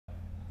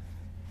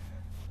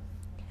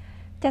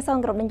ចាសសូម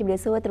ក្រុមនឹងជម្រាប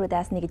សួរទ្រតា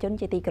ស្និកជន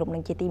ជាទីគោរពនិ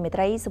ងជាទីមេ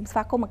ត្រីសូមស្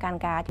វាគមន៍មកកាន់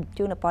ការជម្រាប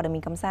ជូននៅព័ត៌មា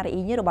នកំសាន្ត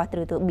រីញរបស់ទ្រ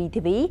ទស្សន៍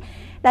BTV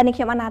ដែលនេះ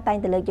ខ្ញុំអាណាតែង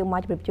ទៅលើកយកម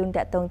កជម្រាបជូន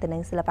តាក់ទងទៅនឹ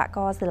ងសិល្បក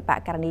រសិល្ប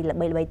ករនីល្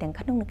បីៗទាំង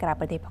ក្នុងនិងក្រៅ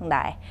ប្រទេសផង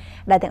ដែរ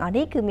ដែលទាំងអស់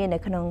នេះគឺមាននៅ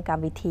ក្នុងកម្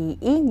មវិធី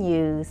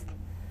E-News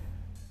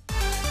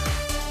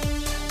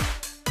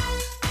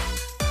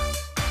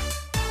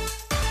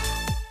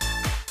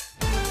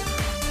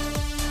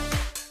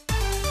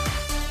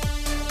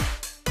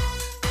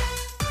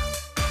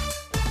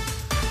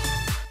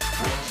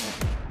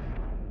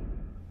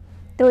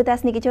ទូតា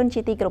ស្និកជន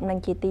ជាទីក្រុមនឹង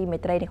ជាទីមេ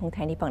ត្រីនៅក្នុងថ្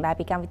ងៃនេះផងដែរ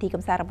ពីកម្មវិធី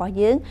កំសាន្តរបស់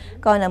យើង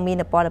ក៏នឹងមា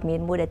នព័ត៌មាន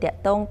មួយដែលតាក់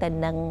ទងទៅ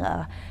នឹង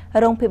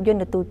រោងភាពយន្ត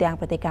នៅទូទាំង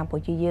ប្រទេសកម្ពុ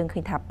ជាយើងឃើ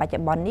ញថាបច្ចុ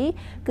ប្បន្ននេះ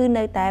គឺ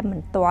នៅតែមិន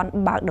ទាន់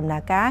បើកដំណើ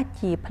រការ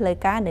ជាផ្លូវ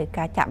ការនៅ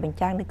ការចាក់បញ្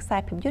ចាំងនៅខ្សែ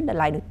ភាពយន្តដល់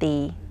ឡើយនោះទេ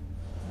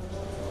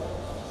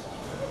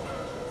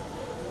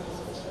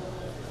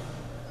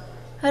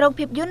រោង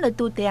ភាពយន្តនៅ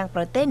ទូទាំង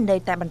ប្រទេសនៅ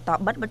តែបន្ត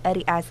បិទ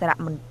រីឯសារ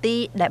មន្ទីរ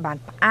ដែលបាន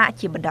ផ្អាក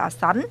ជាបណ្ដោះអា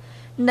សន្ន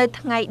នៅ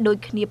ថ្ងៃដូច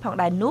គ្នាផង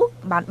ដែរនោះ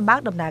បានបើក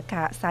ដំណើរ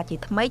ការសាជា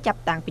ថ្មីចាប់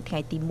តាំងពីថ្ងៃ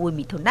ទី1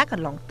មិថុនាក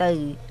ន្លងទៅ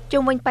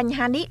ជុំវិញបញ្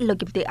ហានេះលោក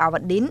ជំទាវ អា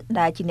វ៉ាឌិន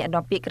ដែលជាអ្នក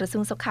នាំពាក្យក្រសួ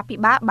ងសុខាភិ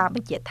បាលបានប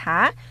ញ្ជាក់ថា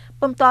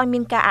ពុំទាន់មា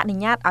នការអនុ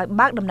ញ្ញាតឲ្យ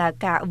បើកដំណើរ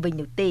ការវិញ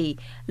នោះទេ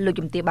លោក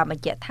ជំទាវបានប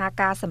ញ្ជាក់ថា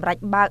ការសម្រេច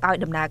បើកឲ្យ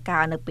ដំណើរកា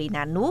រនៅពេល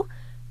ណានោះ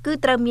គឺ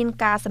ត្រូវមាន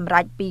ការសម្រេ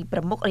ចពីប្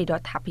រមុខរាជរ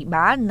ដ្ឋាភិ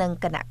បាលនិង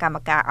គណៈកម្ម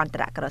ការអន្ត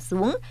រក្រ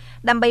សួង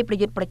ដើម្បីប្រ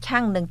យុទ្ធប្រឆាំ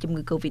ងនឹងជំ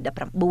ងឺ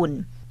Covid-19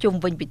 ជុំ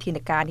វិញវិធាន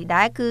ការនេះ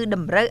ដែរគឺត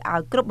ម្រូវឲ្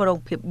យគ្រប់រោង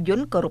ភាពយ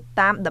ន្តគោរព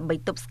តាមដើម្បី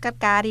ទប់ស្កាត់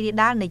ការរីករាល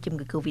ដាលនៃជំ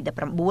ងឺ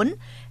Covid-19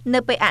 នៅ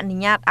ពេលអនុ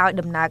ញ្ញាតឲ្យ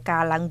ដំណើរកា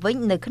រឡើងវិញ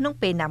នៅក្នុង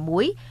ពេលណាមួ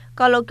យ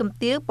ក៏លោកជំ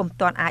ទាវពុំ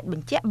ទាន់អាចប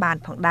ញ្ជាក់បាន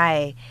ផងដែរ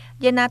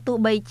យ៉ាងណាទោះ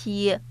បីជា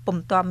ពុំ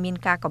ទាន់មាន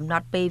ការកំណ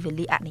ត់ពេលវេ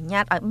លាអនុញ្ញា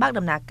តឲ្យបើក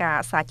ដំណើរការ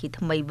សាជា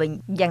ថ្មីវិញ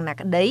យ៉ាងណា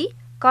ក្តី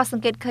ក៏ស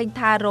ង្កេតឃើញ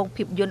ថារោង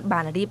ភាពយន្តបា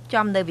នរៀប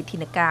ចំនៅវិធា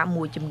នការ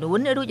មួយចំនួន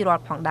រួចរា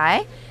ល់ផងដែរ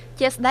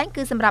ជាស្ដែង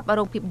គឺសម្រាប់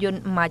រោងភាពយន្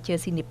ត Major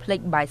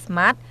Cineplex by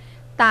Smart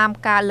តាម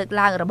ការលើក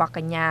ឡើងរបស់ក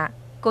ញ្ញា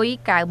គុយ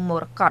កៅម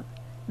រកត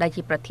ដែល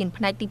ជាប្រធាន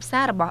ផ្នែកទីផ្សា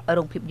ររបស់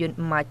រោងភាពយន្ត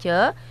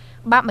Major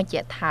បានបញ្ជា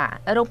ក់ថា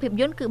រោងភាព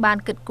យន្តគឺបាន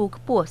គិតគូរ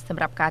ខ្ពស់ស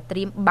ម្រាប់ការត្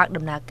រៀមបើក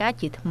ដំណើរការ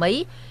ជាថ្មី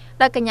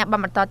ដោយកញ្ញាបា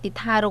នបន្តទៀត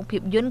ថារោងភា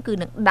ពយន្តគឺ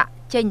នឹងដាក់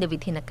ចេញនូវវិ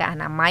ធានការអ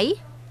នាម័យ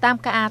តាម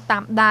ការតា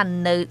មដាន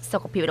នៅសុ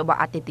ខភាពរបស់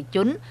អតិថិជ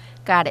ន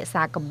ការរក្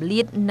សាកម្រិ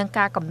តនិង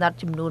ការកំណត់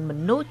ចំនួនម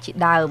នុស្សជា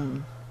ដើម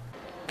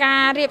កា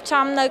ររៀប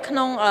ចំនៅក្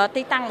នុង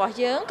ទីតាំងរបស់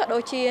យើងក៏ដូ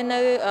ចជានៅ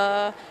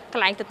ក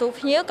ន្លែងទទួល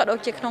ភ្ញៀវក៏ដូច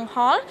ជាក្នុង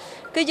hall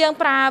គឺយើង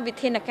ប្រើវិ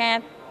ធានការ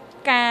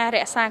ការរ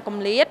ក្សាក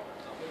ម្រិត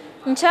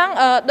អញ្ចឹង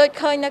ដូច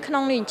ឃើញនៅក្នុ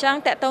ងនេះអញ្ចឹង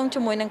តកតងជា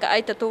មួយនឹងកៅ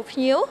អីទទួលភ្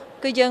ញៀវ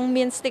គឺយើង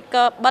មាន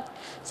sticker បិទ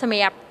សម្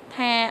រាប់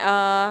ថា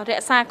រ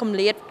ក្សាកម្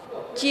រិត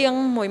ជាង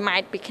1ម៉ែ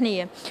ត្រពីគ្នា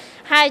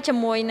ហើយជា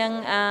មួយនឹង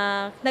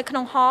នៅក្នុ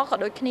ង hall ក៏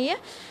ដូចគ្នា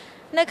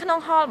នៅក្នុង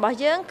hall របស់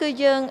យើងគឺ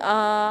យើង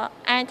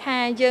អាចថា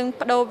យើង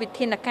បដូរវិ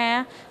ធានការ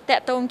តា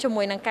ក់ទងជា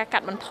មួយនឹងការកា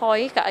ត់បន្ថយ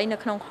កៅអីនៅ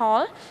ក្នុង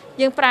hall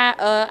យើងប្រើ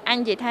អញ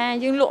និយាយថា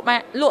យើងលក់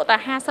តែ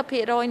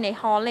 50% នៃ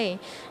hall ទេ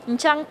អ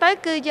ញ្ចឹងទៅ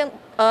គឺយើង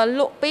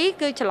លក់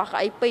2គឺចន្លោះកៅ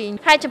អី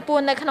2ហើយចំពោះ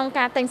នៅក្នុង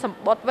ការទិញស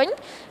ម្បត្តិវិញ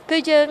គឺ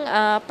យើង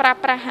ប្រើ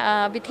ប្រាស់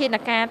វិធាន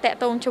ការតាក់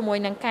ទងជាមួយ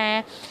នឹងការ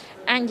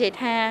អញនិយាយ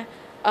ថា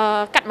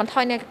កាត់បន្ថ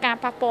យនៃការ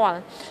ប៉ះពាល់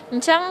អ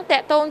ញ្ចឹងត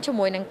កតងជា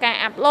មួយនឹងការ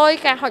អាប់លុយ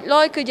ការហុច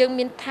លុយគឺយើង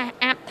មានថា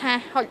អាប់ថា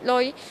ហុចលុ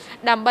យ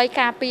ដើម្បី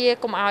ការពារ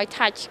កុំឲ្យ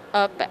touch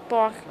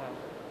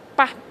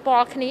ប៉ះពា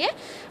ល់គ្នា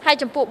ហើយ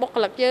ចំពោះបុគ្គ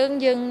លិក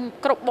យើង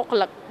គ្រប់បុគ្គ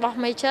លិករបស់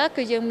Major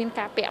គឺយើងមាន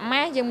ការពាក់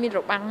ម៉ាស់យើងមាន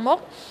របាំងមុខ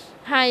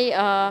ហើយ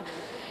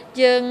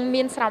យើង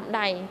មានស្រោម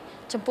ដៃ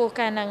ចំពោះ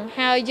ការហ្នឹង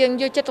ហើយយើង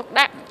យកចិត្តទុក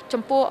ដាក់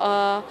ចំពោះ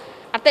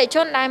អតិថិជ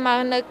នដែលមក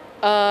នៅ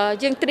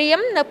យើងត្រៀម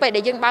នៅពេល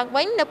ដែលយើងបើក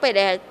វិញនៅពេល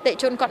ដែលអតិថិ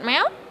ជនគាត់ម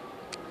ក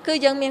គឺ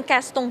យើងមានកា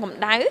រស្ទង់កម្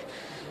ដៅ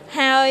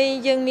ហើយ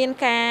យើងមាន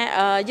ការ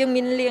យើង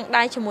មានលាង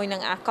ដៃជាមួយនឹ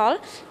ងអាល់កុល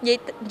និ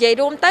យាយ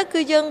រួមទៅគឺ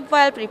យើង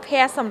well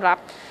prepare សម្រា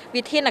ប់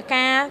វិធាន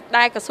ការ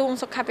ដែលក្រសួង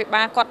សុខាភិ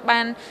បាលគាត់បា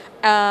ន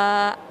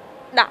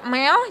ដាក់ម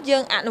កយើ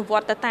ងអនុវ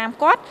ត្តទៅតាម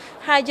គាត់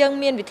ហើយយើង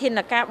មានវិធាន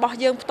ការរបស់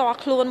យើងផ្ទាល់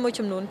ខ្លួនមួយ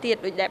ចំនួនទៀត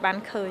ដូចដែលបាន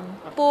ឃើញ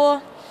ពោះ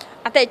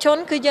អតិថិជន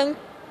គឺយើង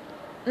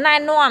ណែ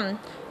នាំ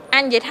អ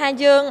ញនិយាយថា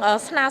យើង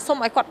ស្នើសុំ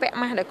ឲ្យគាត់ពាក់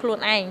ម៉ាស់ដោយខ្លួន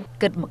ឯង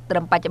គិតមកត្រឹ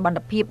មបច្ចុប្បន្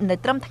នភាពនៅ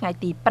ត្រឹមថ្ងៃ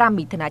ទី5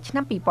មិថុនាឆ្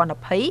នាំ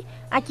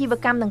2020អាជីវ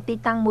កម្មនិងទី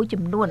តាំងមួយ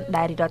ចំនួន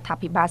ដែលរដ្ឋា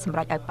ភិបាលសម្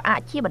រេចឲ្យផ្អាក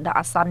ជាបណ្ដោះ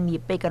អាសន្ននា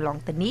ពេលកន្លង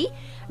ទៅនេះ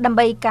ដើម្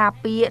បីការ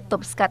ពារទ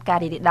ប់ស្កាត់ការ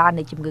រីករាលដាល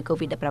នៃជំងឺ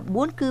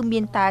Covid-19 គឺមា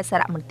នតែសា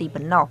រមន្ទីរ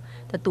ប៉ុណ្ណោះ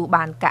ទទួល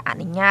បានការអ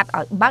នុញ្ញាត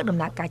ឲ្យបើកដំ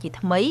ណើរការជា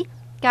ថ្មី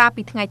កាល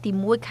ពីថ្ងៃទី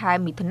1ខែ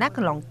មិថុនាក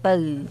ន្លងទៅ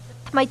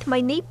ថ្មី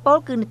នេះពល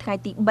គឺនៅថ្ងៃ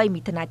ទី3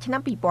មិថុនាឆ្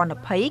នាំ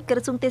2020ក្រ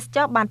សួងទេសច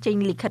របានចេញ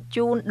លិខិត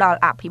ជូនដល់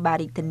អភិបាល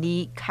រាជធានី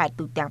ខេត្ត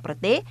ទូទាំងប្រ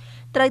ទេស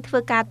ត្រូវធ្វើ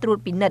ការត្រួត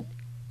ពិនិត្យ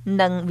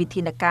និងវិ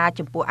ធានការ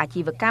ចំពោះអា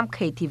ជីវកម្ម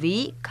KTV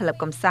ក្លឹប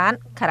កំសាន្ត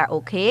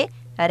Karaoke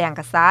រាំង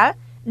កាសាល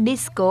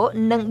Disco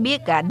និង Beer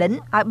Garden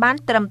ឲ្យបាន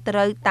ត្រឹមត្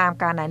រូវតាម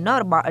ការណែនាំ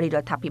របស់រាជរ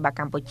ដ្ឋាភិបាល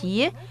កម្ពុជា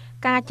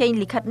ការចេញ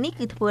លិខិតនេះ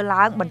គឺធ្វើ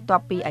ឡើងបន្ទា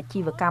ប់ពីអាជី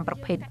វកម្មប្រ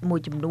ភេទមួយ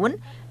ចំនួន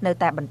នៅ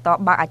តែបន្ត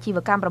បើកអាជីវ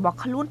កម្មរបស់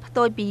ខ្លួនផ្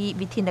ទុយពី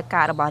វិធាន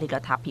ការរបស់រាជរ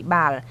ដ្ឋាភិ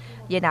បាល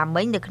យ៉ាងណា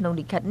មិញនៅក្នុង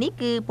លិខិតនេះ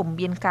គឺពុំ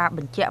មានការប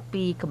ញ្ជាក់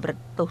ពីកម្រិត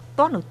ទោសទ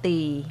ណ្ឌនោះទេ